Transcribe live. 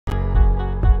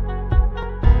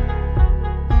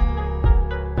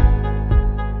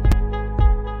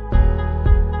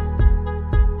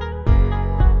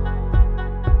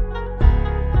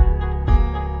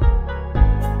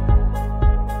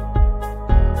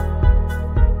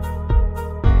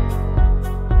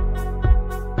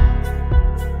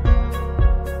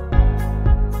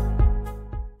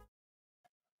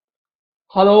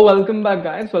Hello, welcome back,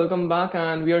 guys. Welcome back,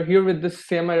 and we are here with this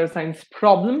CMI Data Science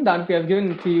problem that we have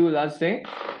given to you last day.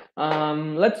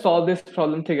 Let's solve this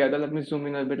problem together. Let me zoom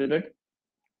in a bit.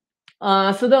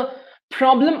 So the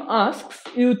problem asks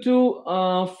you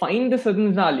to find a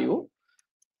certain value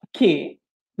k,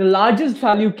 the largest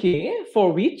value k,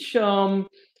 for which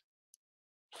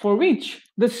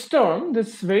this term,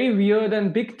 this very weird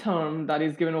and big term that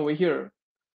is given over here.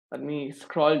 Let me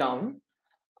scroll down.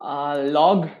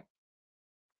 Log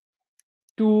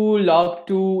 2 log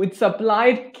 2, it's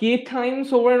applied k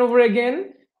times over and over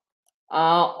again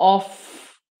of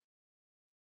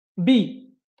b,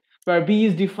 where b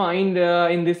is defined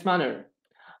in this manner.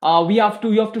 You have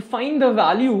to find the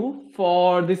value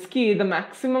for this k, the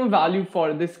maximum value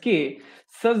for this k,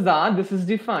 such that this is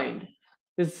defined,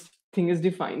 this thing is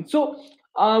defined. So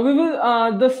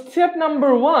the step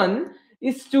number one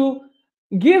is to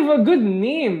give a good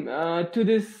name to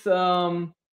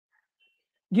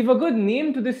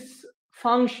this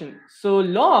function. So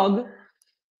log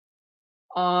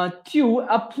 2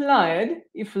 applied,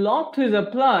 if log 2 is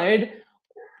applied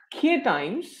k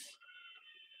times,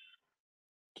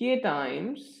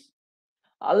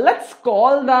 let's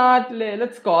call that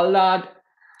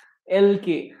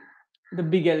lk, the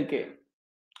big lk.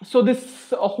 So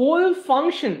this whole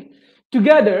function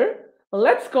together,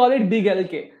 let's call it big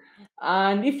lk.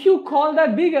 And if you call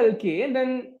that big lk,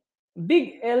 then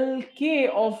big lk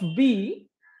of b,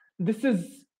 this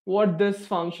is what this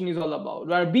function is all about,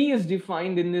 where b is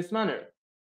defined in this manner.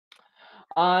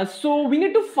 So we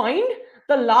need to find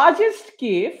the largest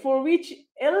k for which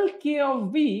lk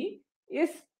of b is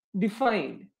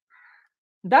defined.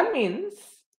 That means,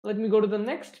 let me go to the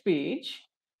next page.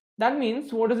 That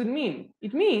means, what does it mean?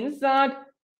 It means that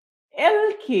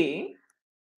lk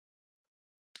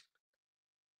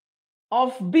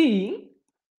of b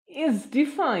is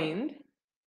defined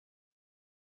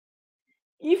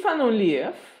if and only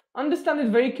if, understand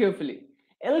it very carefully,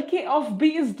 lk of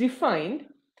b is defined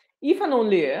if and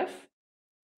only if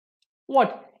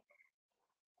what?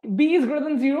 B is greater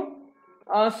than 0.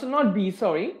 So not b,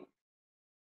 sorry.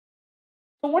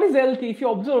 So what is lk? If you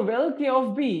observe, lk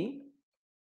of b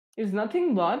is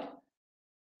nothing but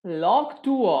log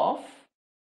 2 of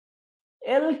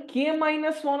lk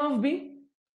minus 1 of b,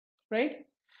 right?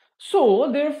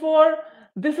 So therefore,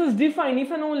 this is defined if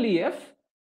and only if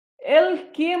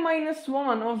lk minus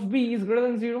 1 of b is greater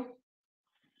than 0.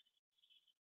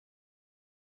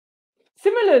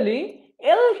 Similarly,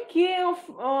 lk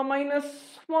of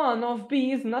minus 1 of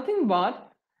b is nothing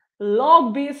but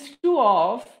log base 2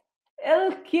 of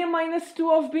lk minus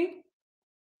 2 of b,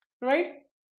 right?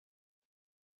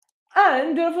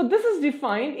 And therefore, this is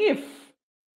defined if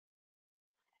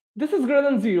this is greater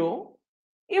than 0,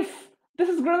 if this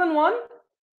is greater than 1,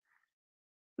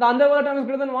 the undervalue term is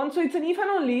greater than 1. So it's an if and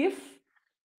only if,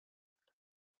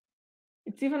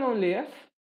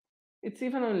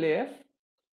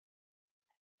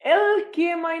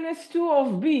 lk minus 2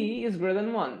 of b is greater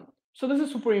than 1. So this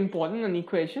is super important, an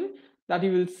equation that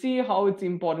you will see how it's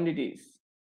important it is.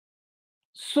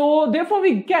 So therefore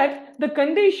we get the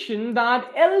condition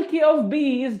that lk of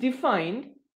b is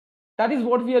defined. That is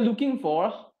what we are looking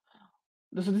for.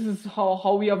 So this is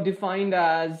how we have defined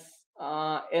as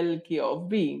lk of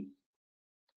b.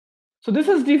 So this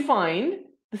is defined,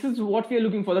 this is what we are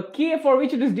looking for, the k for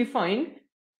which it is defined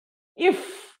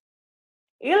if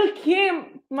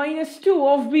lk minus 2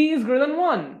 of b is greater than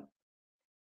 1.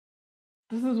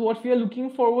 This is what we are looking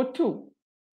forward to.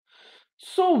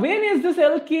 So when is this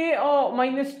lk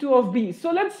minus 2 of b?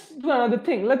 So let's do another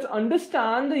thing. Let's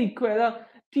understand the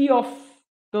t of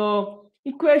the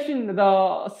equation,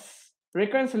 the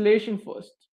recurrence relation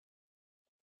first.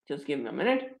 Just give me a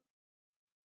minute.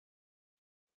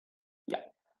 Yeah.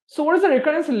 So what is the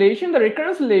recurrence relation? The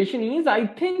recurrence relation is, I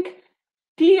think,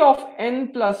 t of n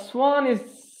plus 1 is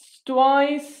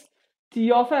twice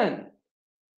t of n.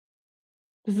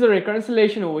 This is a recurrence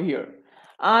relation over here.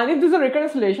 And if this is a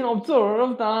recurrence relation,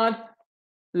 observe that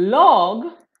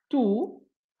log 2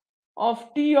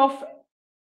 of t of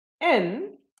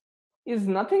n is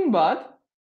nothing but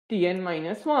tn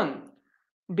minus 1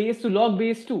 base to log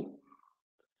base 2.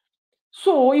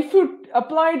 So if you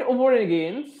apply it over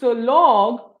again, so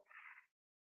log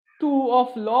 2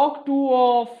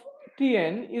 of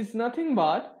tn is nothing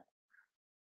but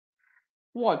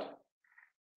what?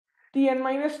 Tn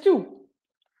minus 2.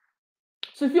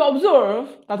 So if you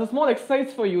observe, that's a small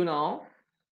exercise for you now,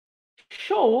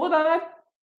 show that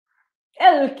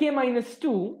lk minus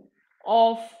 2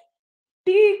 of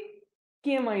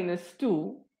tk minus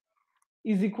 2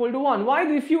 is equal to 1. Why?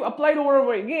 If you apply it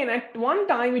over again, at one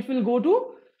time it will go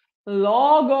to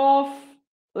log of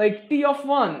like t of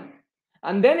 1,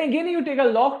 and then again you take a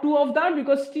log 2 of that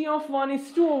because t of 1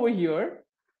 is 2 over here.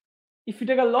 If you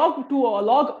take a log 2 or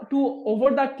log 2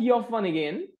 over that t of 1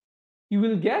 again, you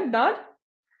will get that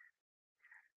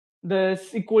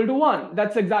this equal to 1.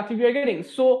 That's exactly what we are getting.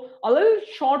 So a little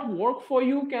short work for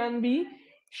you can be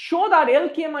show that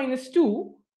lk minus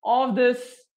 2 of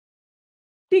this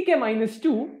tk minus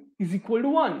 2 is equal to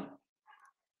 1.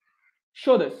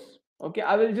 Show this. Okay,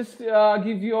 I will just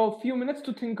give you a few minutes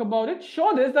to think about it.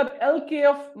 Show this that lk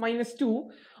of minus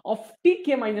 2 of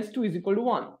tk minus 2 is equal to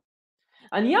 1.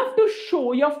 And you have to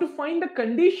show, you have to find the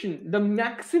condition, the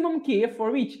maximum k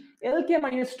for which lk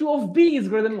minus 2 of b is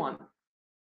greater than 1.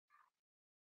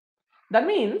 That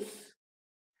means,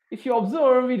 if you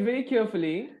observe it very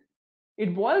carefully,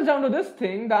 it boils down to this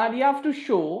thing that you have to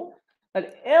show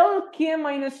that lk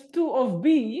minus 2 of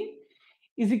b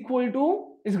is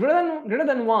greater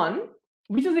than 1,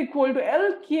 which is equal to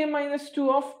lk minus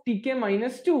 2 of tk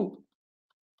minus 2,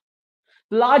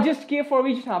 largest k for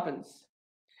which it happens.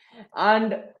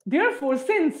 And therefore,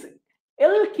 since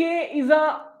lk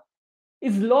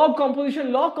is log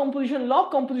composition, log composition,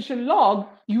 log composition, log,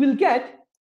 you will get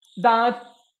that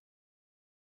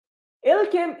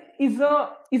lk is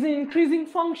an increasing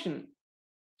function.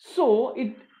 So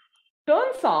it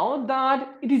turns out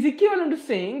that it is equivalent to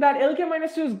saying that lk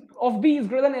minus 2 of b is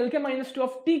greater than lk minus 2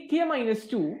 of tk minus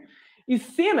 2 is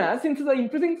same as, since the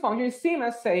increasing function is same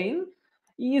as saying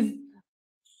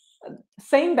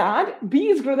that b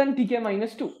is greater than tk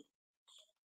minus 2.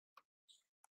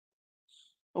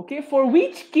 Okay, for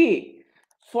which k?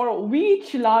 For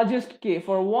which largest k?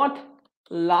 For what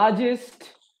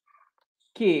largest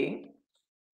k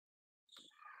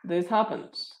this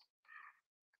happens?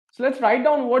 So let's write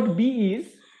down what b is.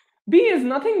 b is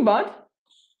nothing but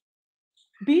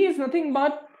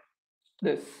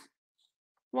this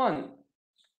 1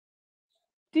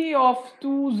 t of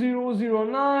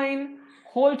 2009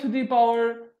 whole to the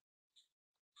power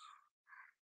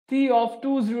t of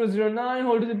 2009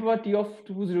 whole to the power t of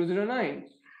 2009.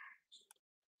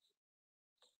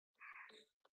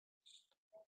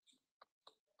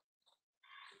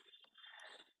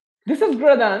 This is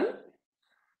greater than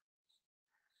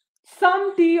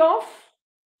some t of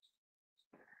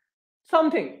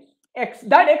something x.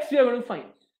 That x we are going to find.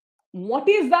 What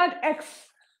is that x?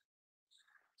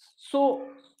 So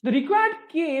the required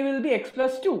k will be x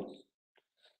plus 2.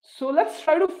 So let's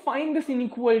try to find this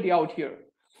inequality out here.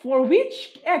 For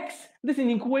which x this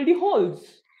inequality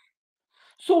holds?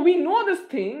 So we know this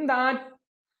thing that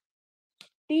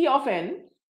t of n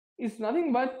is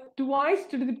nothing but twice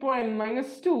to the power n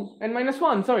minus 2, n minus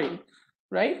 1, sorry,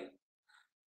 right?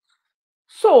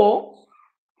 So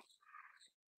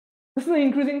this is an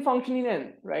increasing function in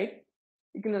n, right?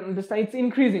 You can understand it's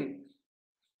increasing.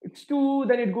 It's 2,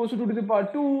 then it goes to 2 to the power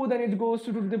 2, then it goes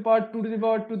to 2 to the power 2 to the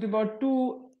power 2 to the power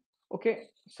 2. Okay,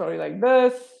 sorry, like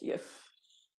this. Yes.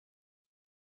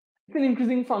 It's an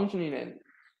increasing function in n.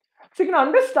 So you can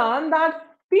understand that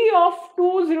p of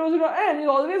 200n is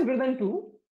always greater than 2.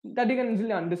 That you can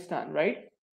easily understand, right?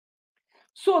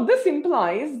 So this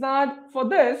implies that for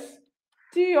this,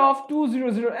 t of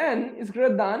 200n is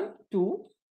greater than 2.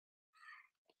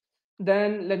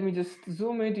 Then let me just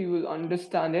zoom it, you will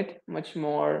understand it much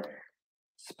more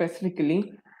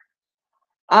specifically.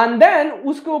 And then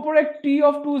उसके ऊपर एक t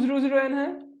of 200n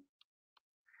है,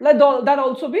 let that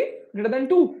also be greater than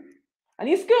 2. And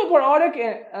इसके ऊपर और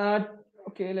एक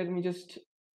okay, let me just,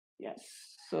 yes,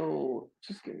 so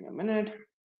just give me a minute.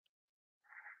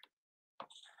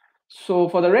 So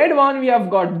for the red one we have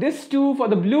got this 2, for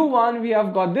the blue one we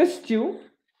have got this 2,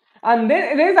 and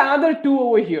then there is another 2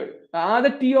 over here, another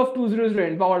t of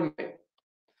 200n power में.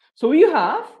 So we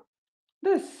have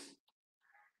this.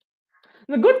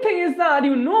 The good thing is that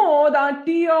you know that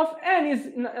t of n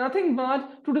is nothing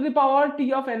but 2 to the power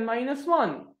t of n minus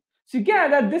 1. So you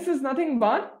get that this is nothing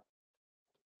but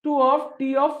 2 of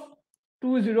t of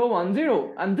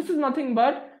 2010, and this is nothing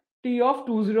but t of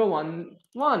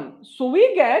 2011. So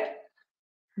we get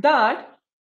that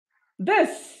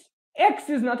this x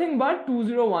is nothing but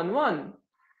 2011,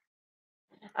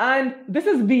 and this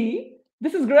is b,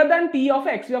 this is greater than t of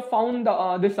x. We have found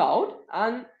this out,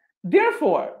 and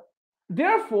therefore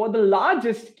the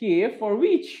largest k for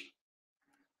which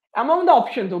among the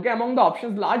options, okay, among the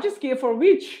options, largest k for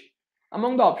which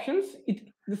among the options,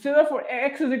 therefore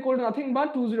x is equal to nothing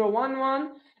but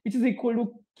 2011, which is equal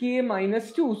to k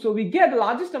minus 2. So we get the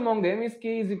largest among them is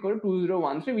k is equal to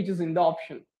 2013, which is in the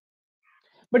option.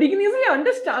 But you can easily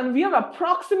understand we have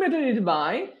approximated it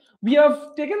by, we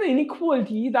have taken the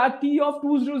inequality that t of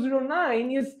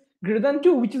 2009 is greater than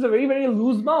 2, which is a very, very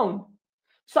loose bound.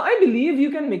 So I believe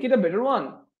you can make it a better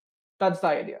one. That's the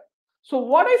idea. So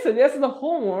what I suggest as a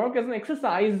homework, as an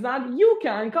exercise, that you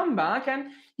can come back and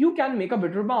you can make a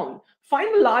better bound.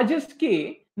 Find the largest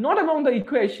k, not among the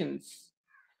equations.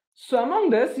 So among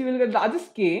this, you will get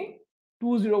largest k,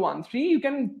 2013. You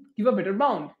can give a better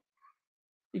bound.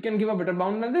 You can give a better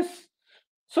bound than this.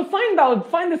 So find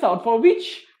this out for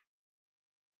which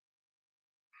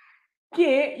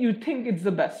k you think it's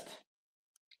the best.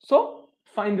 So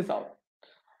find this out.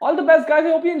 All the best, guys.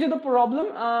 I hope you enjoyed the problem.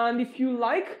 And if you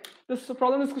like this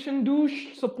problem discussion, do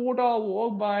support our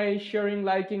work by sharing,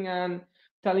 liking, and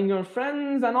telling your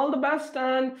friends. And all the best.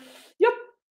 And yep,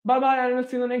 bye bye. And we'll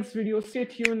see you in the next video. Stay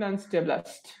tuned and stay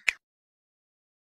blessed.